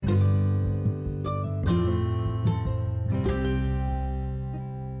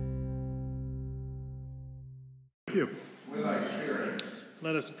you. With thy spirit.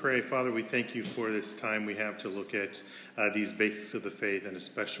 Let us pray. Father, we thank you for this time we have to look at these basics of the faith, and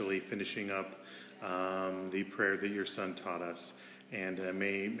especially finishing up the prayer that your Son taught us. And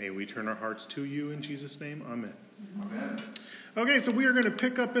may we turn our hearts to you in Jesus' name. Amen. Amen. Okay, so we are going to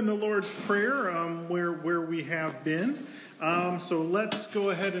pick up in the Lord's Prayer where we have been. So let's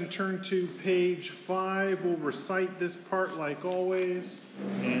go ahead and turn to page 5. We'll recite this part like always,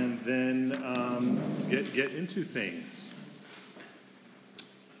 and then get into things.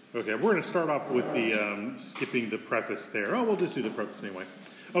 Okay, we're going to start off with the skipping the preface there. Oh, we'll just do the preface anyway.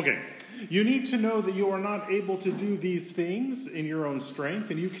 Okay, you need to know that you are not able to do these things in your own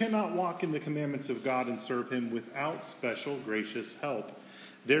strength, and you cannot walk in the commandments of God and serve him without special gracious help.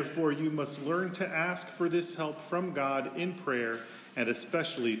 Therefore, you must learn to ask for this help from God in prayer, and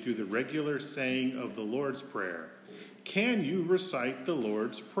especially through the regular saying of the Lord's Prayer. Can you recite the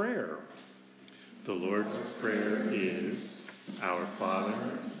Lord's Prayer? The Lord's Prayer is, Our Father,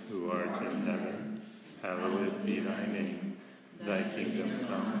 who art in heaven, hallowed be thy name. Thy kingdom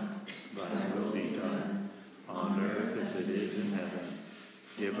come, thy will be done, on earth as it is in heaven.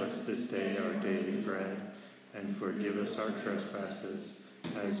 Give us this day our daily bread, and forgive us our trespasses,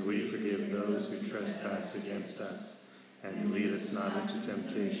 as we forgive those who trespass against us. And lead us not into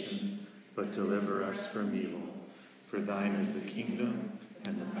temptation, but deliver us from evil. For thine is the kingdom,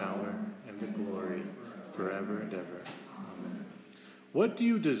 and the power, and the glory, forever and ever. Amen. What do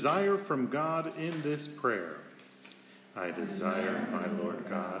you desire from God in this prayer? I desire, my Lord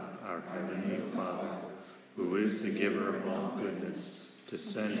God, our heavenly Father, who is the giver of all goodness, to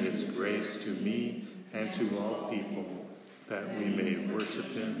send his grace to me and to all people, that we may worship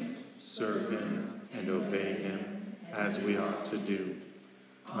him, serve him, and obey him as we ought to do.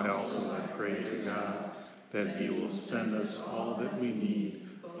 I pray to God that he will send us all that we need,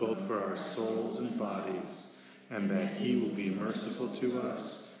 both for our souls and bodies, and that he will be merciful to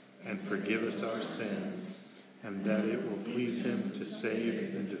us and forgive us our sins, and that it will please him to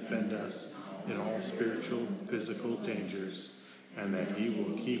save and defend us in all spiritual, physical dangers, and that he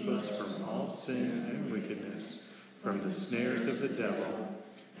will keep us from all sin and wickedness, from the snares of the devil,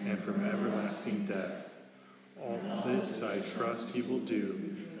 and from everlasting death. All this I trust he will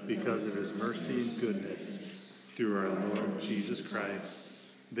do because of his mercy and goodness, through our Lord Jesus Christ.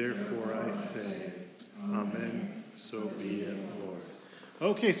 Therefore I say, Amen, so be it, Lord.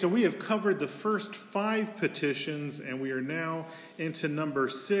 Okay, so we have covered the first 5 petitions, and we are now into number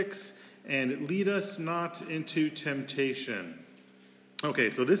 6, and lead us not into temptation. Okay,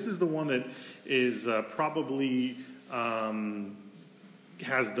 so this is the one that is probably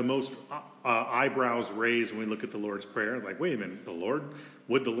has the most eyebrows raised when we look at the Lord's Prayer. Like, wait a minute,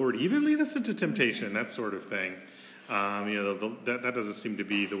 would the Lord even lead us into temptation? That sort of thing. That doesn't seem to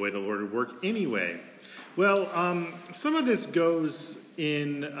be the way the Lord would work anyway. Well, some of this goes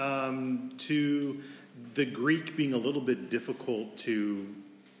in to the Greek being a little bit difficult to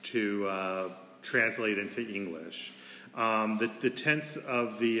translate into English. The tense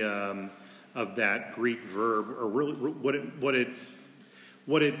of that Greek verb, or really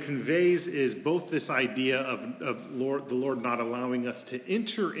what it conveys, is both this idea of the Lord not allowing us to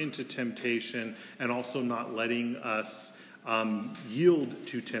enter into temptation, and also not letting us yield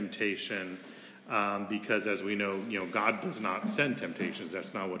to temptation. Because, as we know, God does not send temptations.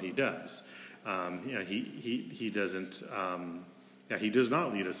 That's not what he does. He doesn't. He does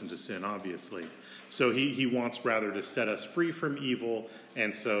not lead us into sin, obviously. So he wants rather to set us free from evil,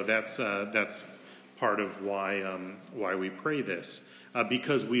 and so that's part of why we pray this,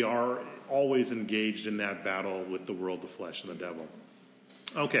 because we are always engaged in that battle with the world, the flesh, and the devil.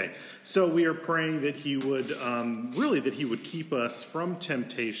 Okay, so we are praying that he would that he would keep us from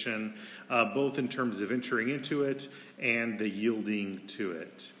temptation, both in terms of entering into it and the yielding to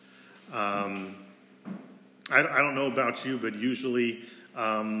it. I don't know about you, but usually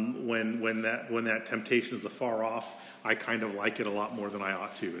when that temptation is afar off, I kind of like it a lot more than I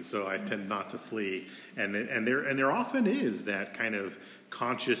ought to, and so I tend not to flee. And there often is that kind of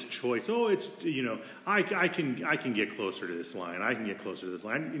conscious choice. Oh, it's I can get closer to this line. I can get closer to this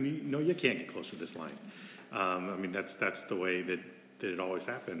line. No, you can't get closer to this line. That's the way that it always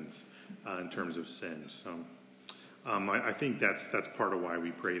happens in terms of sin. So I think that's part of why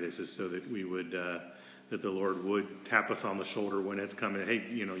we pray this, is so that we would that the Lord would tap us on the shoulder when it's coming. Hey,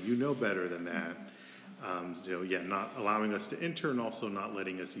 you know better than that. Not allowing us to enter, and also not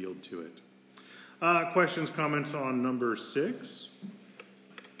letting us yield to it. Questions, comments on number 6?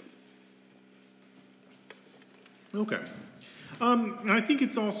 Okay. And I think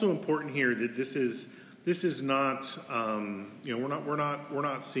it's also important here that this is not we're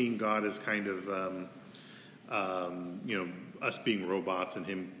not seeing God as kind of us being robots and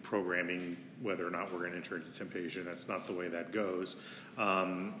him programming whether or not we're going to enter into temptation. That's not the way that goes.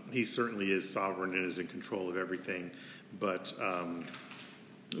 He certainly is sovereign and is in control of everything, but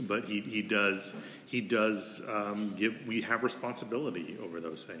he does we have responsibility over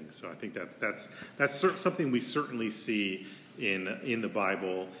those things. So I think that's something we certainly see in the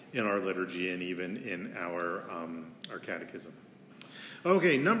Bible, in our liturgy, and even in our catechism.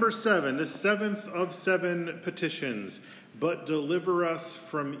 Okay, number 7, the 7th of 7 petitions, but deliver us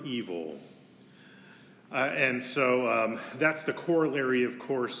from evil. And so that's the corollary, of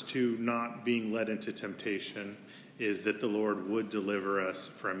course, to not being led into temptation, is that the Lord would deliver us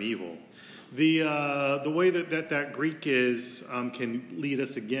from evil. The way that Greek is can lead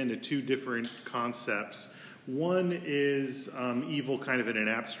us again to two different concepts. One is evil kind of in an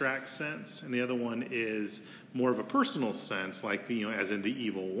abstract sense, and the other one is more of a personal sense, like as in the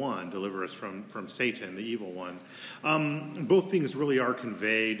evil one, deliver us from Satan, the evil one. Both things really are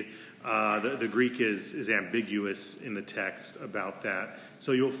conveyed. The Greek is ambiguous in the text about that.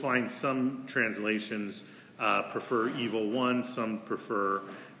 So you'll find some translations prefer evil one, some prefer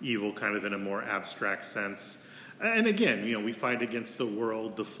evil kind of in a more abstract sense. And again, we fight against the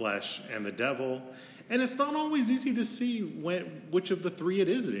world, the flesh, and the devil. And it's not always easy to see which of the three it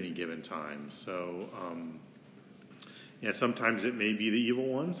is at any given time. So, sometimes it may be the evil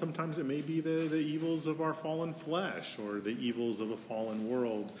one. Sometimes it may be the evils of our fallen flesh, or the evils of a fallen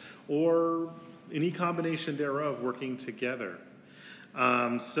world, or any combination thereof working together.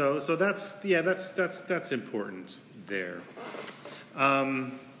 So that's important there.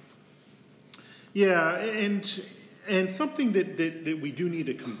 And something that we do need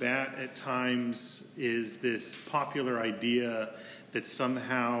to combat at times is this popular idea that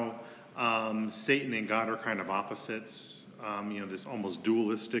somehow Satan and God are kind of opposites. This almost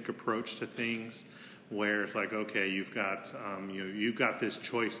dualistic approach to things, where it's like, okay, you've got this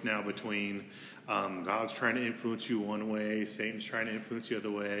choice now between God's trying to influence you one way, Satan's trying to influence you the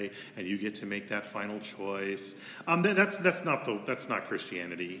other way, and you get to make that final choice. That's not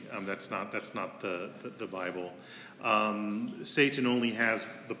Christianity. That's not the Bible. Satan only has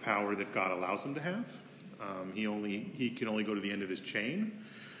the power that God allows him to have. He can only go to the end of his chain.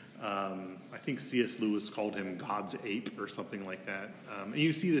 I think C.S. Lewis called him God's ape or something like that. And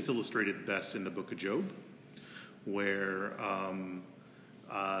you see this illustrated best in the book of Job, where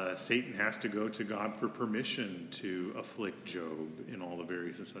Satan has to go to God for permission to afflict Job in all the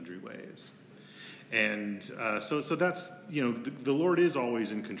various and sundry ways. And so that's, the Lord is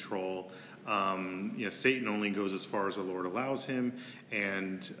always in control. Satan only goes as far as the Lord allows him.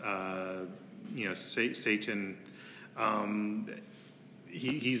 And, Satan,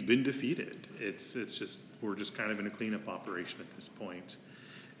 he's been defeated. It's just, we're just kind of in a cleanup operation at this point.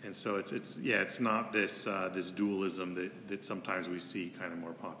 And so it's not this dualism that sometimes we see kind of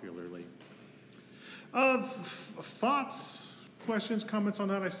more popularly. Thoughts, questions, comments on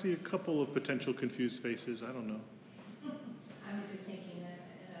that? I see a couple of potential confused faces. I don't know. I was just thinking, and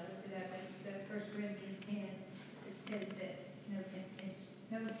I looked it up, it's 1 Corinthians 10, it says that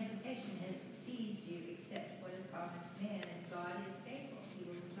no temptation has seized you except what is common to man, and God is faithful. He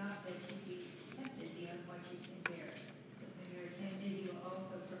will not let you be tempted beyond what you can bear. But when you are tempted, He will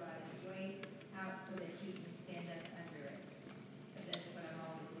also provide a way out so that you can stand up under it. So that's what I'm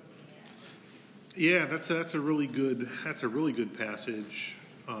always looking at. Yeah, that's a really good passage.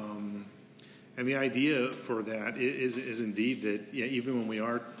 And the idea for that is indeed that, even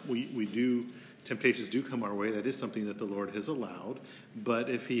when temptations do come our way, that is something that the Lord has allowed. But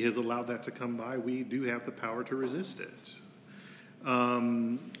if He has allowed that to come by, we do have the power to resist it.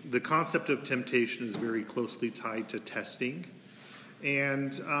 The concept of temptation is very closely tied to testing.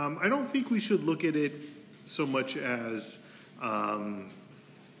 And I don't think we should look at it so much as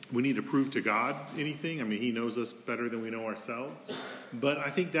we need to prove to God anything. I mean, He knows us better than we know ourselves. But I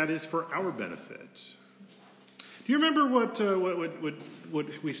think that is for our benefit. Do you remember what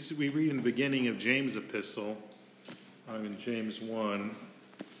we read in the beginning of James' epistle? I'm in James 1.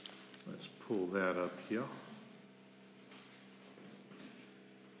 Let's pull that up here.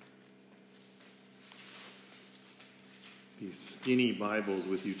 These skinny Bibles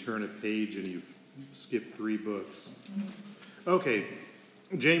with you turn a page and you've skipped 3 books. Okay,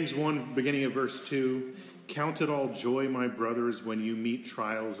 James 1, beginning of verse 2. Count it all joy, my brothers, when you meet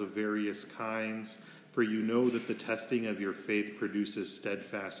trials of various kinds, for you know that the testing of your faith produces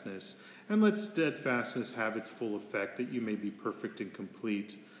steadfastness. And let steadfastness have its full effect, that you may be perfect and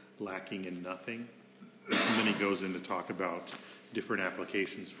complete, lacking in nothing. And then he goes in to talk about different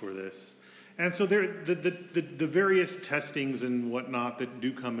applications for this. And so there, the various testings and whatnot that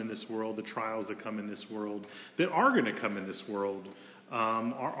do come in this world, the trials that come in this world, that are going to come in this world,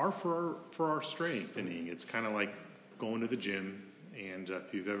 are for our strengthening. It's kind of like going to the gym, and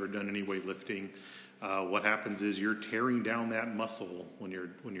if you've ever done any weightlifting, what happens is you're tearing down that muscle when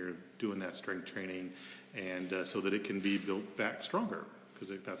you're doing that strength training, and so that it can be built back stronger,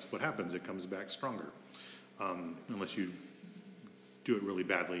 because that's what happens. It comes back stronger, unless you do it really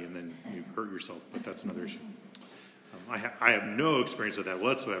badly and then you've hurt yourself, but that's another issue. I have no experience with that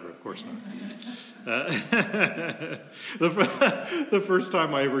whatsoever, of course not. The first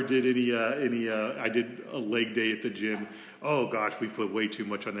time I ever did I did a leg day at the gym. Oh gosh, we put way too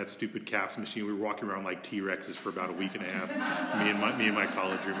much on that stupid calves machine. We were walking around like T-Rexes for about a week and a half. Me and my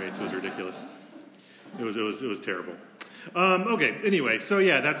college roommates. It was ridiculous. It was terrible. Okay. Anyway, so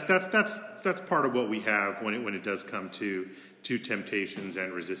yeah, that's part of what we have when it does come to temptations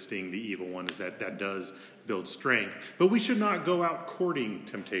and resisting the evil one, is that does build strength. But we should not go out courting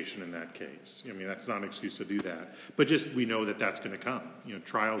temptation in that case. I mean, that's not an excuse to do that. But just we know that that's going to come.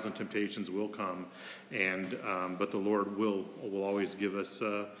 Trials and temptations will come, and but the Lord will always give us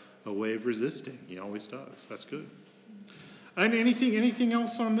a way of resisting. He always does. That's good. And anything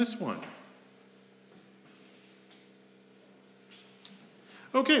else on this one?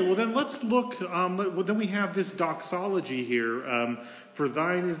 Okay, well then let's look. Then we have this doxology here. For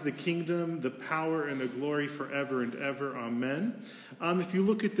thine is the kingdom, the power, and the glory forever and ever. Amen. If you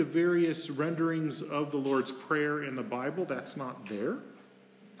look at the various renderings of the Lord's Prayer in the Bible, that's not there.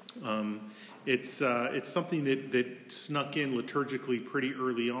 It's something that snuck in liturgically pretty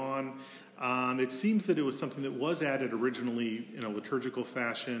early on. It seems that it was something that was added originally in a liturgical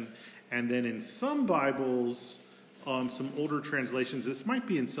fashion, and then in some Bibles, some older translations, this might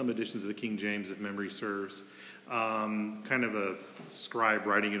be in some editions of the King James if memory serves, kind of a scribe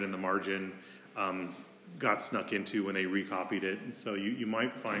writing it in the margin got snuck into when they recopied it. And so you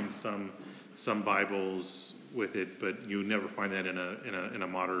might find some Bibles with it, but you never find that in a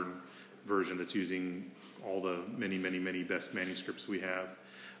modern version that's using all the many best manuscripts we have.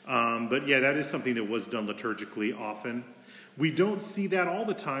 But yeah, that is something that was done liturgically often. We don't see that all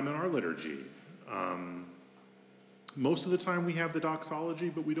the time in our liturgy. Most of the time we have the doxology,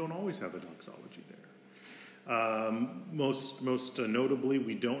 but we don't always have the doxology there. Most notably,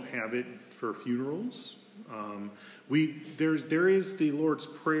 we don't have it for funerals. There is the Lord's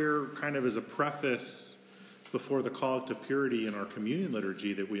Prayer kind of as a preface before the call to purity in our communion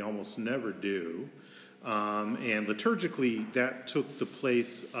liturgy that we almost never do. And liturgically, that took the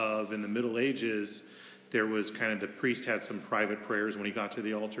place of, in the Middle Ages, there was kind of the priest had some private prayers when he got to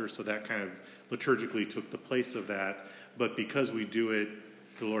the altar, so that kind of liturgically took the place of that. But because we do it,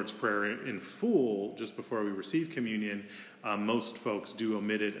 the Lord's Prayer in full, just before we receive communion, most folks do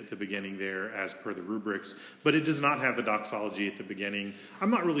omit it at the beginning there as per the rubrics. But it does not have the doxology at the beginning. I'm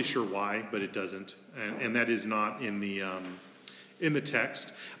not really sure why, but it doesn't. And that is not in the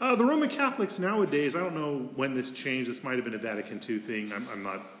text. The Roman Catholics nowadays, I don't know when this changed. This might have been a Vatican II thing.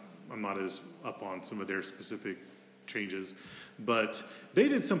 I'm not as up on some of their specific changes. But they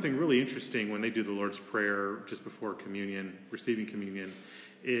did something really interesting when they do the Lord's Prayer just before communion, receiving communion,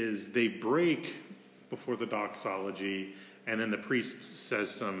 is they break before the doxology, and then the priest says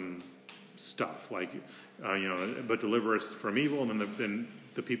some stuff like, but deliver us from evil, and then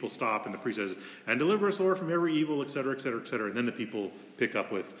the people stop, and the priest says, and deliver us, Lord, from every evil, etc., etc., etc. And then the people pick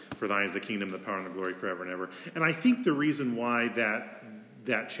up with, for thine is the kingdom, the power, and the glory forever and ever. And I think the reason why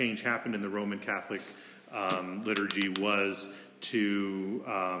that change happened in the Roman Catholic liturgy was to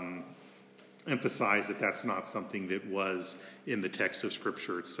emphasize that that's not something that was in the text of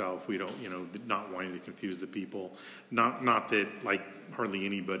Scripture itself. We don't, not wanting to confuse the people. Not that like hardly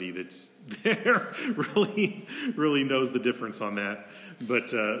anybody that's there really knows the difference on that.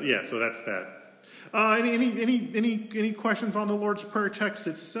 But yeah, so that's that. Any questions on the Lord's Prayer text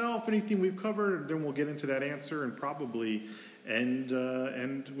itself? Anything we've covered? Then we'll get into that answer and probably end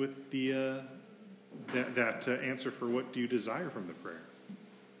with the that answer for what do you desire from the prayer.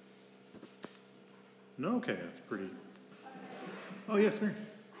 No, okay, that's pretty. Oh yes, Mary.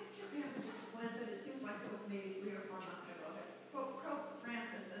 I can't remember just when, but it seems like it was maybe 3 or 4 months ago that Pope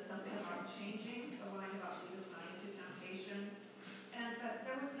Francis said something about changing the line about lead us not into temptation, but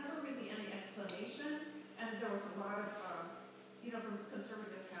there was never really any explanation, and there was a lot of, from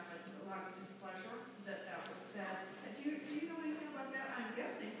conservative Catholics, a lot of displeasure that was said. Do you know anything about that? I'm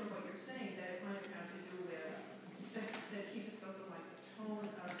guessing from what you're saying that it might have to do with that he just doesn't like the tone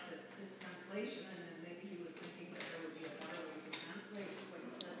of his translation, and then maybe he was thinking that there would be a better way to translate what he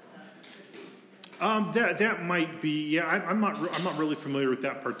That might be. Yeah, I'm not really familiar with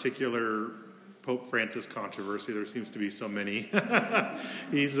that particular Pope Francis controversy. There seems to be so many.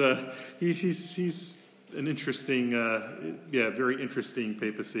 He's an interesting, very interesting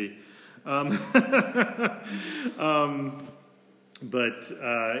papacy. But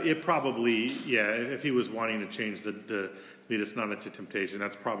it probably, if he was wanting to change the lead us not into temptation,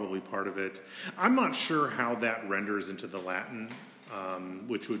 that's probably part of it. I'm not sure how that renders into the Latin,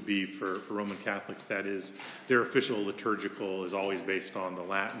 which would be for Roman Catholics, that is, their official liturgical is always based on the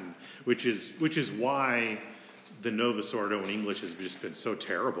Latin, which is why the Novus Ordo in English has just been so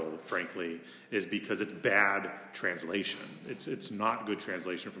terrible, frankly, is because it's bad translation. It's not good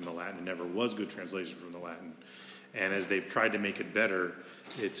translation from the Latin. It never was good translation from the Latin. And as they've tried to make it better,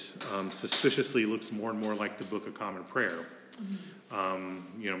 it suspiciously looks more and more like the Book of Common Prayer.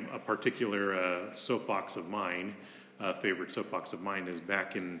 A particular soapbox of mine, favorite soapbox of mine, is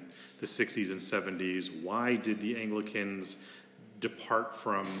back in the 60s and 70s. Why did the Anglicans depart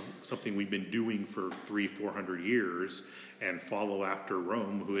from something we've been doing for 300-400 years and follow after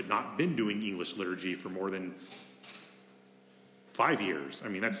Rome, who had not been doing English liturgy for more than 5 years? I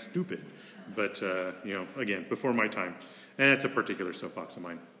mean, that's stupid. But, again, before my time. And it's a particular soapbox of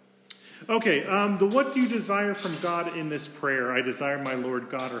mine. Okay, the what do you desire from God in this prayer? I desire my Lord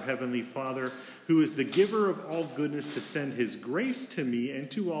God, our Heavenly Father, who is the giver of all goodness, to send his grace to me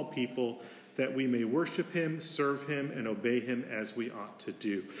and to all people, that we may worship him, serve him, and obey him as we ought to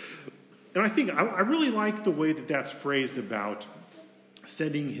do. And I think I really like the way that that's phrased about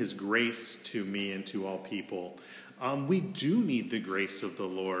sending his grace to me and to all people. We do need the grace of the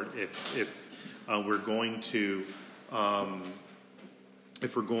Lord if we're going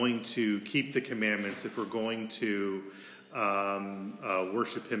to keep the commandments, if we're going to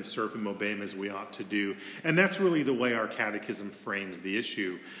worship him, serve him, obey him as we ought to do. And that's really the way our catechism frames the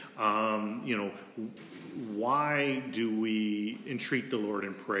issue. Why do we entreat the Lord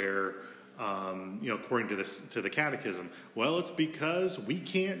in prayer? According to the catechism, well, it's because we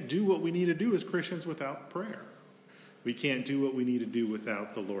can't do what we need to do as Christians without prayer. We can't do what we need to do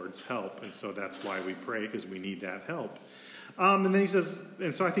without the Lord's help, and so that's why we pray, because we need that help. And then he says,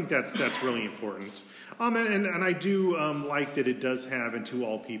 and so I think that's really important. And I do like that it does have "and to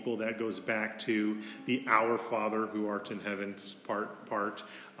all people." That goes back to the "Our Father who art in heaven" part.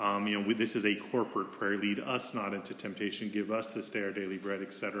 This is a corporate prayer. Lead us not into temptation. Give us this day our daily bread,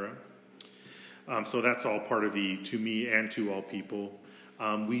 etc. So that's all part of the "to me and to all people."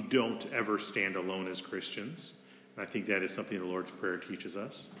 We don't ever stand alone as Christians. I think that is something the Lord's Prayer teaches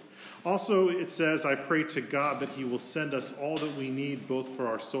us. Also, it says, I pray to God that he will send us all that we need, both for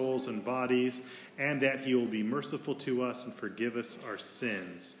our souls and bodies, and that he will be merciful to us and forgive us our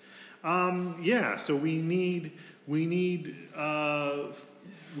sins. So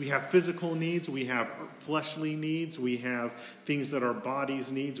we have physical needs, we have fleshly needs, we have things that our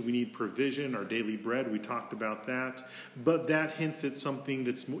bodies needs, we need provision, our daily bread, we talked about that. But that hints at something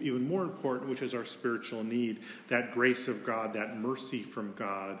that's even more important, which is our spiritual need, that grace of God, that mercy from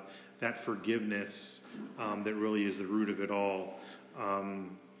God, that forgiveness that really is the root of it all,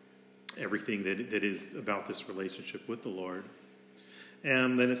 everything that is about this relationship with the Lord.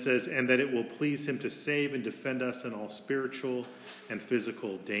 And then it says, and that it will please him to save and defend us in all spiritual and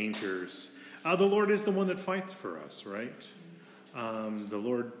physical dangers. The Lord is the one that fights for us, right? The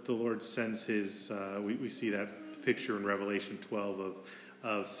Lord sends his, we see that picture in Revelation 12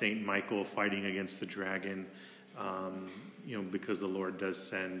 of Saint Michael fighting against the dragon, because the Lord does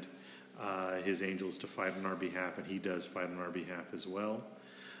send his angels to fight on our behalf, and he does fight on our behalf as well.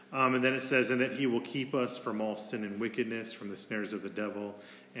 And then it says, and that he will keep us from all sin and wickedness, from the snares of the devil,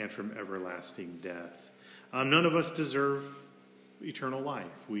 and from everlasting death. None of us deserve eternal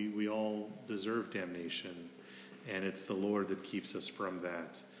life. We all deserve damnation. And it's the Lord that keeps us from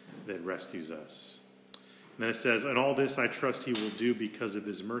that rescues us. And then it says, and all this I trust he will do because of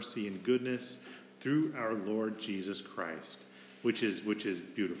his mercy and goodness through our Lord Jesus Christ, which is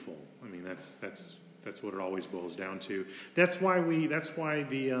beautiful. I mean, that's what it always boils down to. That's why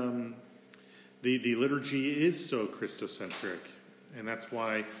the liturgy is so Christocentric, and that's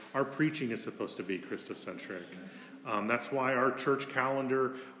why our preaching is supposed to be Christocentric. That's why our church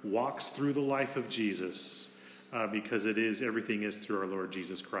calendar walks through the life of Jesus, because everything is through our Lord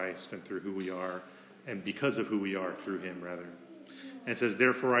Jesus Christ and through who we are, and because of who we are through him, rather. And it says,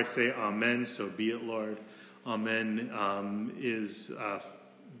 therefore I say, Amen, so be it, Lord. Amen is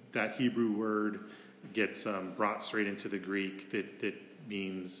that Hebrew word gets brought straight into the Greek that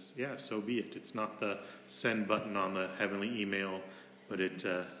means, so be it. It's not the send button on the heavenly email, but it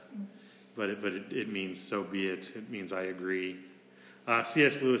means so be it. It means I agree.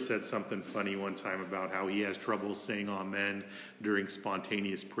 C.S. Lewis said something funny one time about how he has trouble saying amen during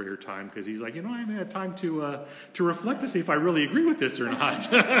spontaneous prayer time because he's like, I haven't had time to reflect to see if I really agree with this or not.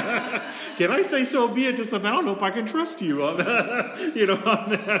 Can I say so be it to something? I don't know if I can trust you on on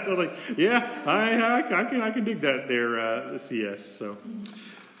that. I'm like, yeah, I can dig that there, C.S. So,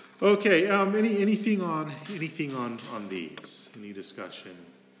 okay, anything on these? Any discussion,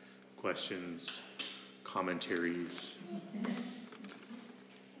 questions, commentaries?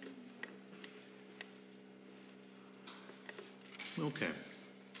 Okay.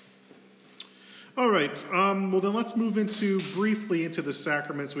 All right. Well, then let's move briefly into the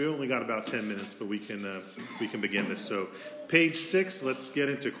sacraments. We only got about 10 minutes, but we can begin this. So, page 6. Let's get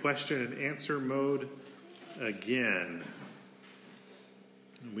into question and answer mode again.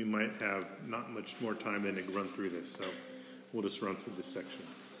 We might have not much more time than to run through this, so we'll just run through this section.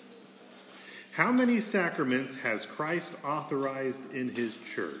 How many sacraments has Christ authorized in his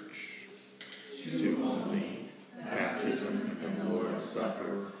church? 2 only. Baptism and the Lord's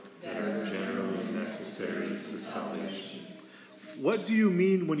Supper that are generally necessary for salvation. What do you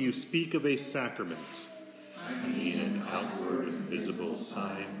mean when you speak of a sacrament? I mean an outward and visible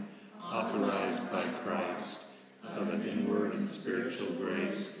sign authorized by Christ of an inward and spiritual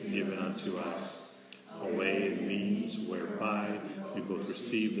grace given unto us, a way and means whereby we both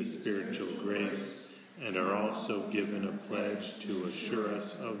receive the spiritual grace and are also given a pledge to assure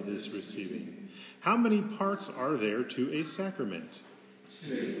us of this receiving. How many parts are there to a sacrament?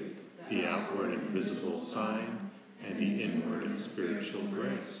 2. The outward and visible sign and the inward and spiritual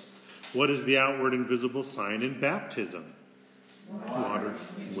grace. What is the outward and visible sign in baptism? Water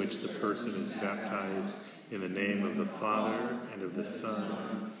in which the person is baptized in the name of the Father and of the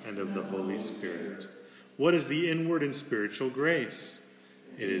Son and of the Holy Spirit. What is the inward and spiritual grace?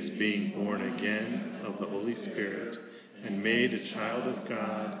 It is being born again of the Holy Spirit and made a child of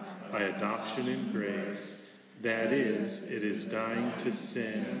God by adoption in grace, that is, it is dying to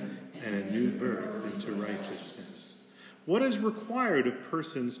sin and a new birth into righteousness. What is required of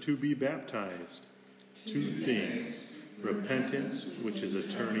persons to be baptized? 2 things, repentance, which is a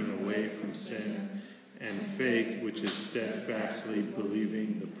turning away from sin, and faith, which is steadfastly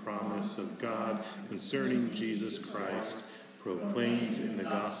believing the promise of God concerning Jesus Christ, proclaimed in the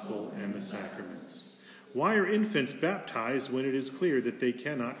gospel and the sacraments. Why are infants baptized when it is clear that they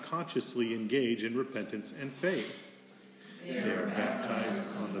cannot consciously engage in repentance and faith? They are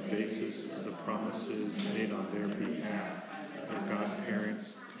baptized on the basis of the promises made on their behalf by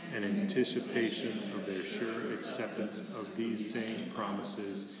godparents and in anticipation of their sure acceptance of these same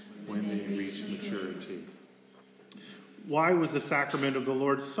promises when they reach maturity. Why was the sacrament of the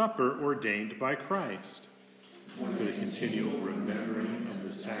Lord's Supper ordained by Christ? For the continual remembering of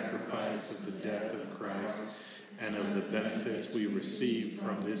the sacrifice of the death of Christ and of the benefits we receive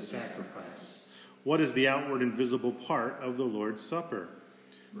from this sacrifice. What is the outward and visible part of the Lord's Supper?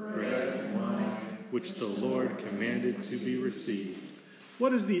 Bread and wine, which the Lord commanded to be received.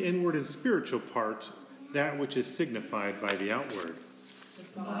 What is the inward and spiritual part, that which is signified by the outward?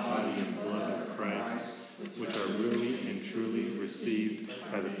 The body and blood of Christ, which are really and truly received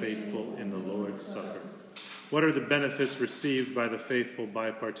by the faithful in the Lord's Supper. What are the benefits received by the faithful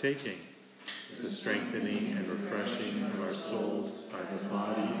by partaking? The strengthening and refreshing of our souls by the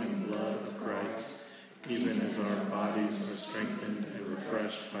body and blood of Christ, even as our bodies are strengthened and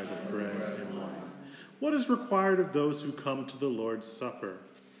refreshed by the bread and wine. What is required of those who come to the Lord's Supper?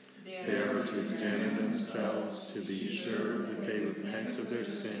 They are to examine themselves to be sure that they repent of their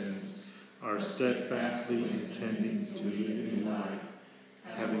sins, are steadfastly intending to lead a new life,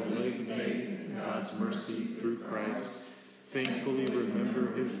 having laid faith in God's mercy through Christ, thankfully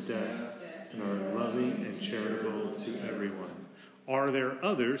remember his death, and are loving and charitable to everyone. Are there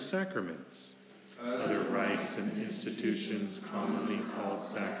other sacraments? Other rites and institutions commonly called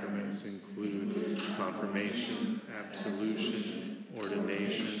sacraments include confirmation, absolution,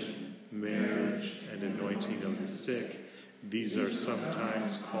 ordination, marriage, and anointing of the sick. These are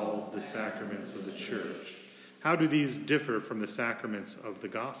sometimes called the sacraments of the Church. How do these differ from the sacraments of the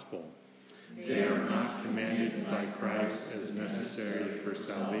gospel? They are not commanded by Christ as necessary for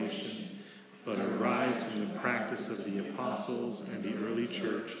salvation, but arise from the practice of the apostles and the early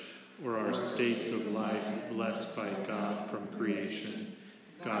church, or are states of life blessed by God from creation.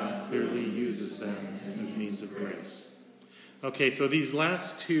 God clearly uses them as means of grace. Okay, so these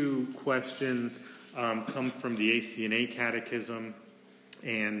last two questions come from the ACNA Catechism,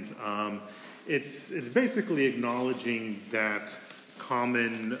 and it's basically acknowledging that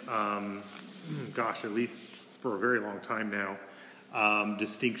common, at least for a very long time now,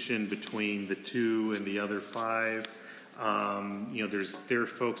 distinction between the two and the other five. There are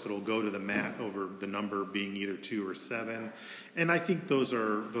folks that will go to the mat over the number being either 2 or 7, and I think those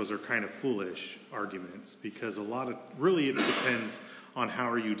are kind of foolish arguments, because really it depends on how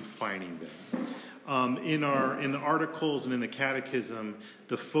are you defining them. In the articles and in the catechism,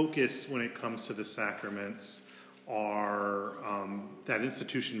 the focus when it comes to the sacraments are that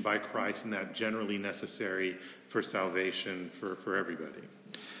institution by Christ and that generally necessary for salvation for everybody.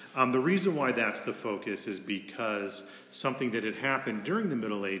 The reason why that's the focus is because something that had happened during the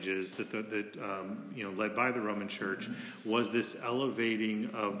Middle Ages that led by the Roman Church was this elevating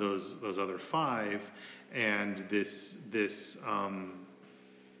of those other 5, and this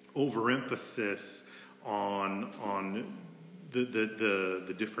overemphasis on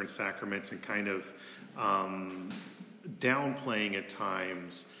the different sacraments, and kind of downplaying at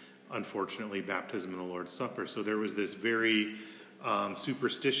times, unfortunately, baptism and the Lord's Supper. So there was this very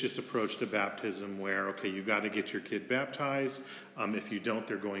superstitious approach to baptism where, okay, you got to get your kid baptized. If you don't,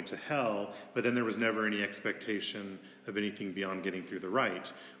 they're going to hell. But then there was never any expectation of anything beyond getting through the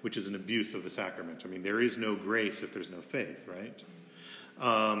rite, which is an abuse of the sacrament. I mean, there is no grace if there's no faith, right?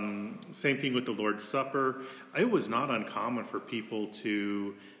 Same thing with the Lord's Supper. It was not uncommon for people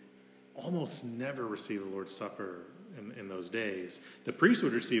to almost never receive the Lord's Supper in those days. The priest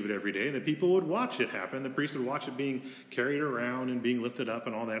would receive it every day, and the people would watch it happen. The priest would watch it being carried around and being lifted up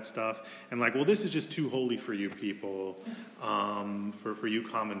and all that stuff. And like, well, this is just too holy for you people, for you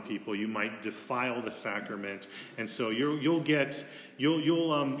common people. You might defile the sacrament, and so you'll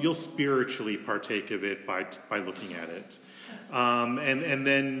spiritually partake of it by looking at it. And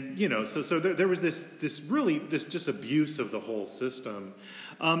then, so there was this just abuse of the whole system.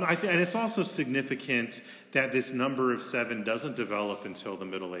 And it's also significant that this number of 7 doesn't develop until the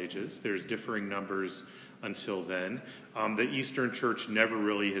Middle Ages. There's differing numbers until then. The Eastern Church never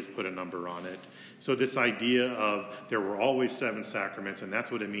really has put a number on it. So this idea of there were always 7 sacraments, and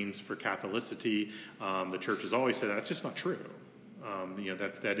that's what it means for Catholicity, the Church has always said that's just not true.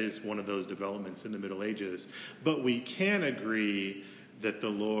 That is one of those developments in the Middle Ages. But we can agree that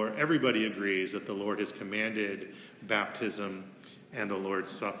everybody agrees that the Lord has commanded baptism and the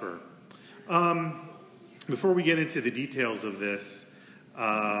Lord's Supper. Before we get into the details of this,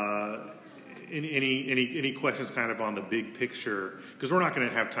 any questions kind of on the big picture? Because we're not going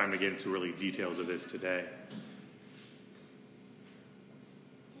to have time to get into really details of this today.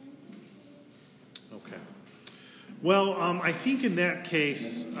 Okay. Well, I think in that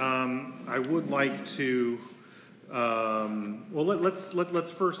case, I would like to.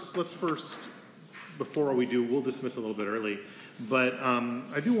 Let's first. Before we do, we'll dismiss a little bit early, but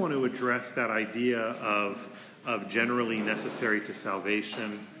I do want to address that idea of generally necessary to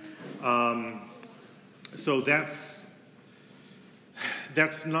salvation. So that's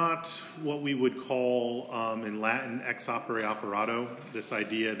not what we would call in Latin ex opere operato. This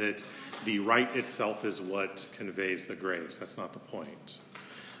idea that the rite itself is what conveys the grace. That's not the point.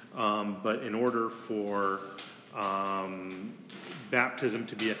 But in order for baptism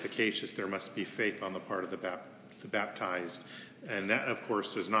to be efficacious, there must be faith on the part of the baptized. And that, of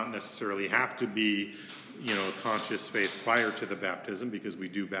course, does not necessarily have to be, a conscious faith prior to the baptism, because we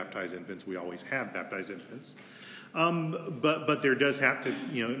do baptize infants. We always have baptized infants. But there does have to,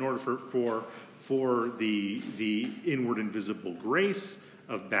 in order for the inward and visible grace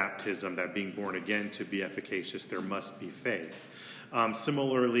of baptism, that being born again, to be efficacious, there must be faith.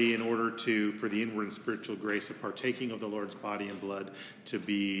 Similarly, in order for the inward and spiritual grace of partaking of the Lord's body and blood to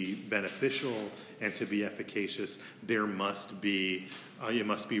be beneficial and to be efficacious, it must be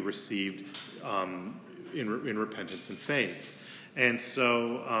received in repentance and faith. And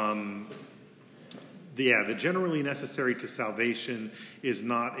so, the generally necessary to salvation is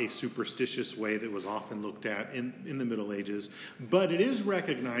not a superstitious way that was often looked at in the Middle Ages, but it is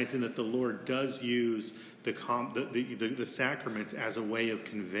recognizing that the Lord does use the sacraments as a way of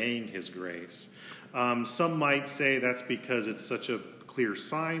conveying his grace. Some might say that's because it's such a clear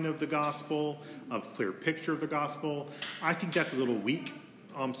sign of the gospel, a clear picture of the gospel. I think that's a little weak.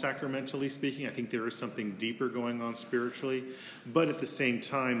 Sacramentally speaking, I think there is something deeper going on spiritually, but at the same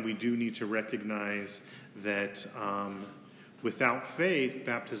time, we do need to recognize that without faith,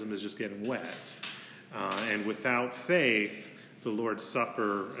 baptism is just getting wet, and without faith, the Lord's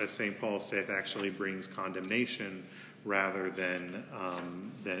Supper, as St. Paul saith, actually brings condemnation rather than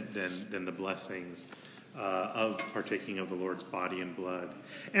the blessings of partaking of the Lord's body and blood.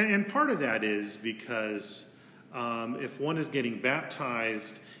 And part of that is because if one is getting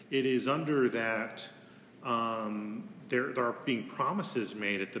baptized, it is under that there are being promises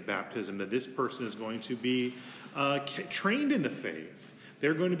made at the baptism that this person is going to be trained in the faith,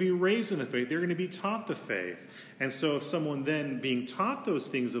 They're going to be raised in the faith. They're going to be taught the faith. And so if someone then being taught those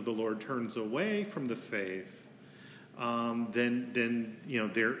things of the Lord turns away from the faith, then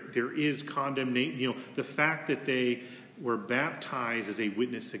there is condemnation. The fact that they were baptized is a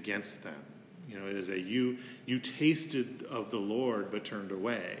witness against them. It is you tasted of the Lord but turned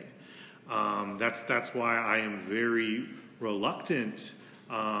away. That's why I am very reluctant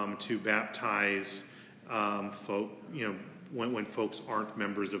to baptize folk. When folks aren't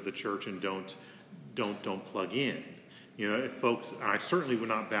members of the church and don't plug in. If folks, I certainly would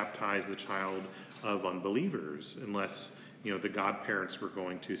not baptize the child of unbelievers unless the godparents were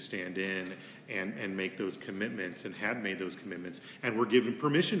going to stand in and make those commitments and had made those commitments and were given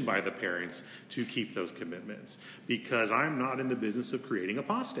permission by the parents to keep those commitments, because I'm not in the business of creating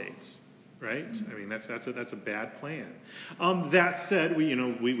apostates, right? I mean, that's a bad plan. That said,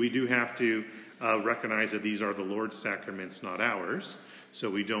 we do have to recognize that these are the Lord's sacraments, not ours, so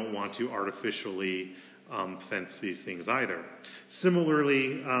we don't want to artificially fence these things either.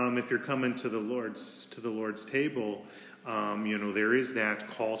 Similarly, if you're coming to the Lord's table, there is that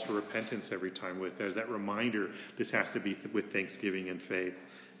call to repentance every time. There's that reminder. This has to be with thanksgiving and faith.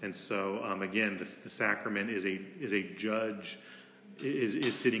 And so again, the sacrament is a judge,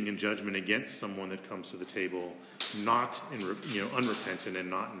 is sitting in judgment against someone that comes to the table, not in unrepentant and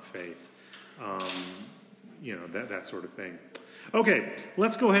not in faith. That sort of thing. Okay,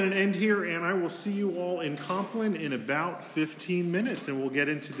 let's go ahead and end here, and I will see you all in Compline in about 15 minutes, and we'll get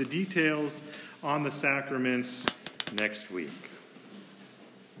into the details on the sacraments next week.